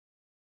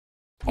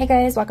Hey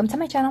guys, welcome to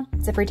my channel.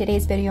 So for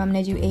today's video, I'm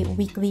going to do a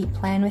weekly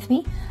plan with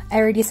me. I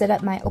already set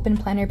up my open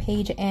planner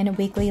page and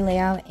weekly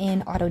layout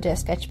in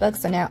Autodesk Sketchbook,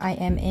 so now I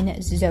am in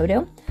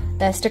Xodo.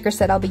 The sticker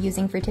set I'll be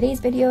using for today's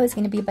video is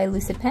going to be by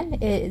Lucid pen.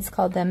 It is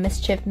called the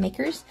Mischief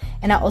Makers,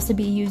 and I'll also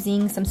be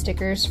using some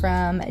stickers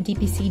from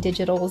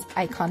DPCDigitals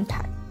Icon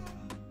Pack.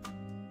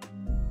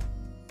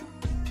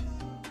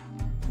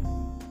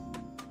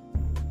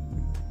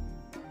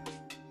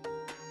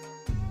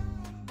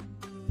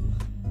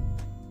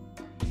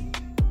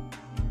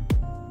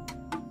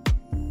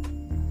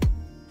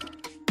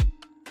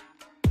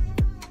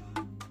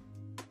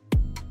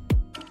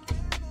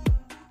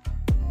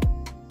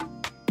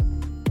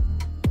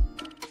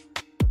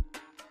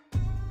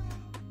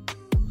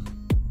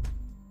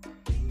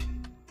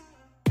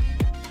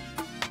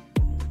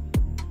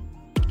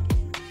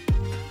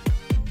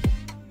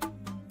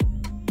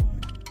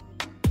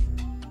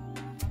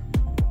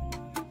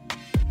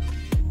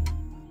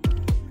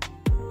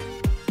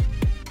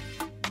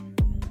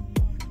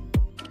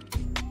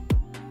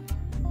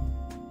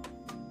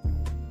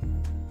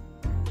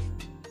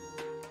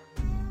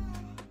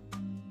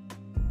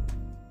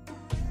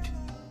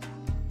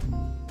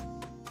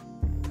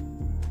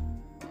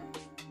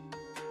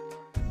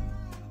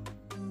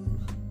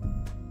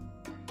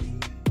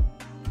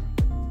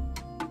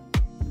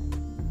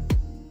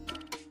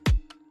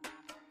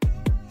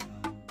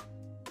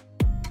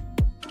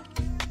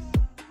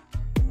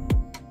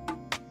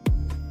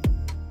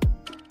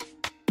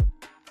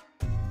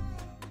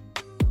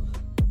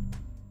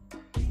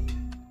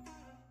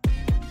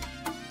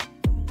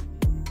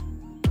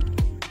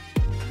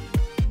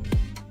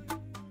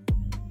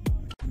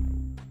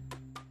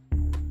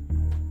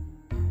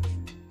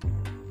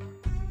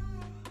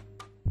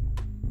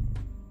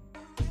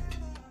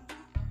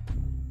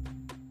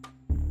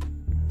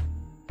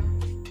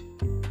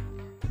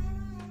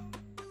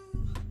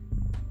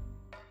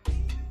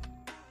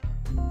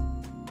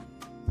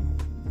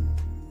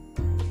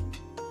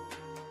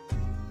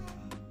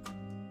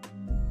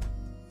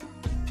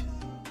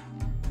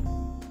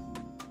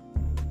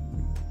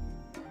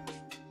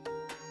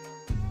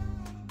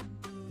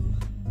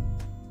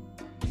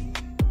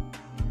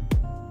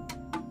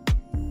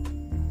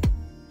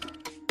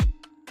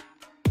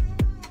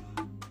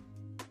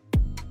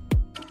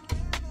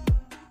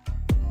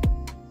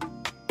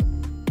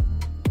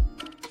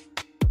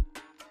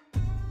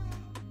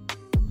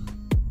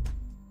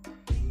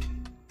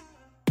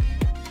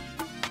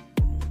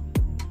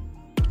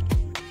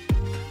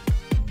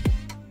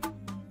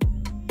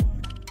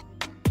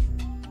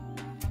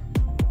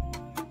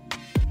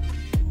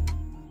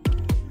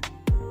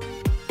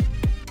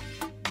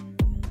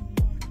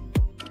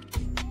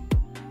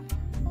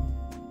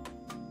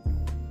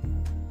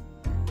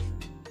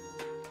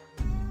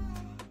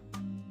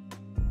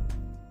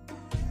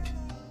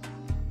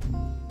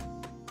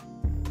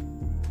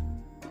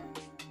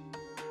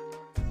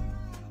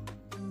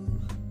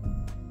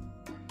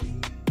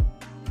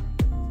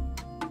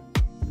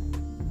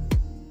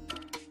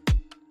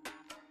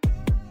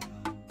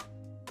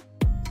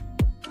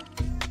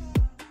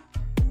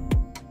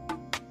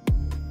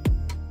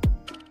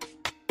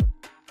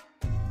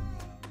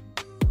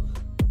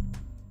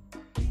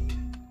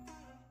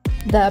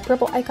 The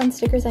purple icon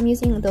stickers I'm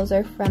using, those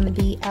are from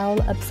the Owl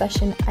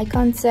Obsession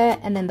icon set,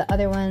 and then the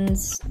other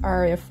ones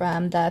are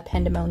from the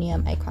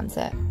Pandamonium icon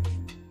set.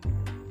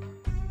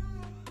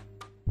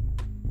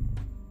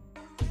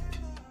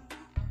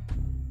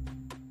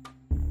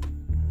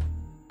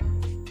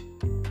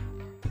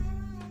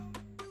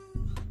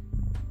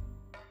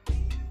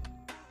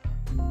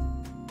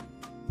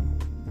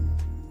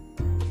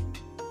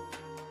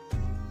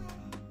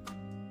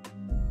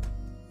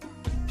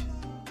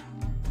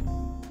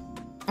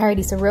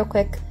 Alrighty, so real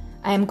quick,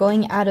 I am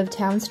going out of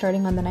town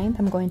starting on the 9th.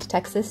 I'm going to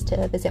Texas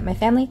to visit my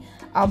family.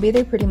 I'll be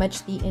there pretty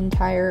much the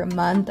entire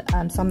month,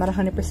 so I'm not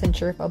 100%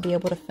 sure if I'll be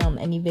able to film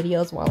any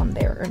videos while I'm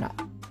there or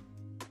not.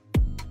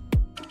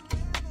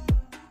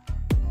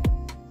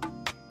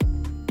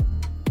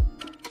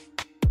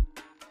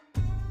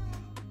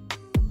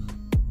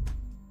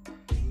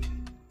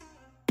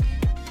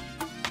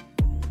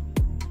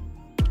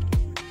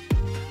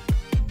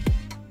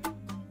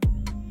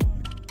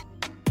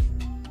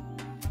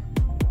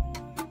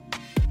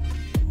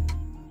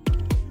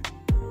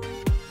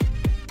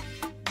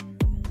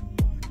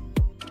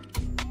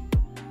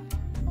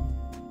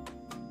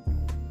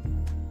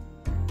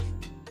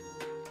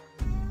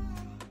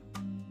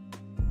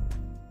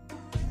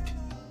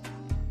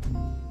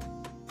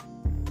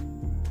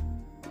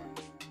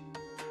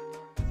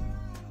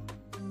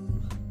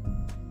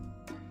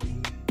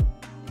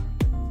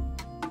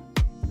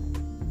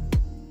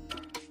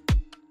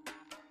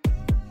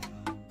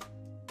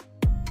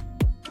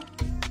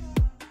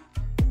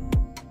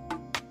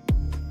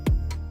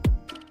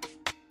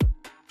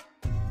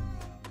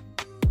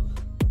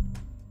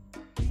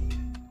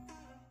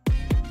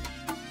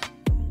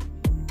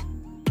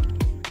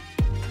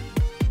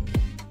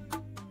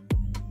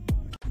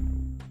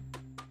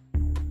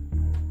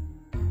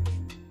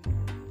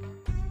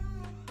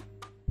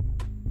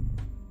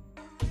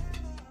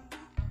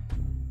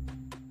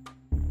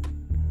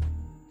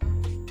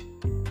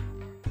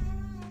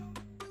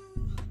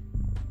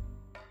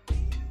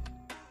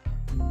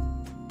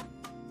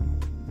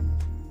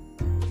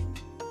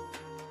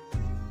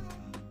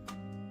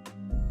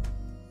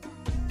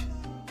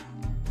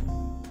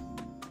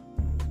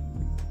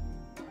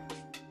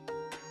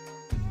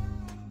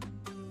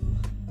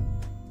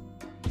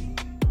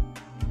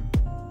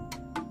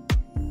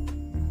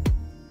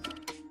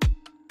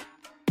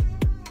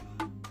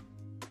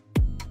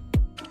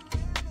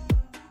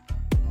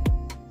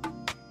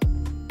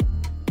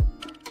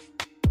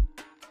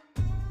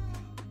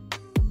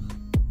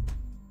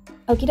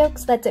 Okie doke,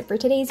 so that's it for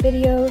today's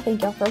video.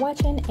 Thank y'all for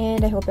watching,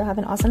 and I hope y'all have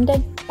an awesome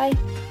day. Bye!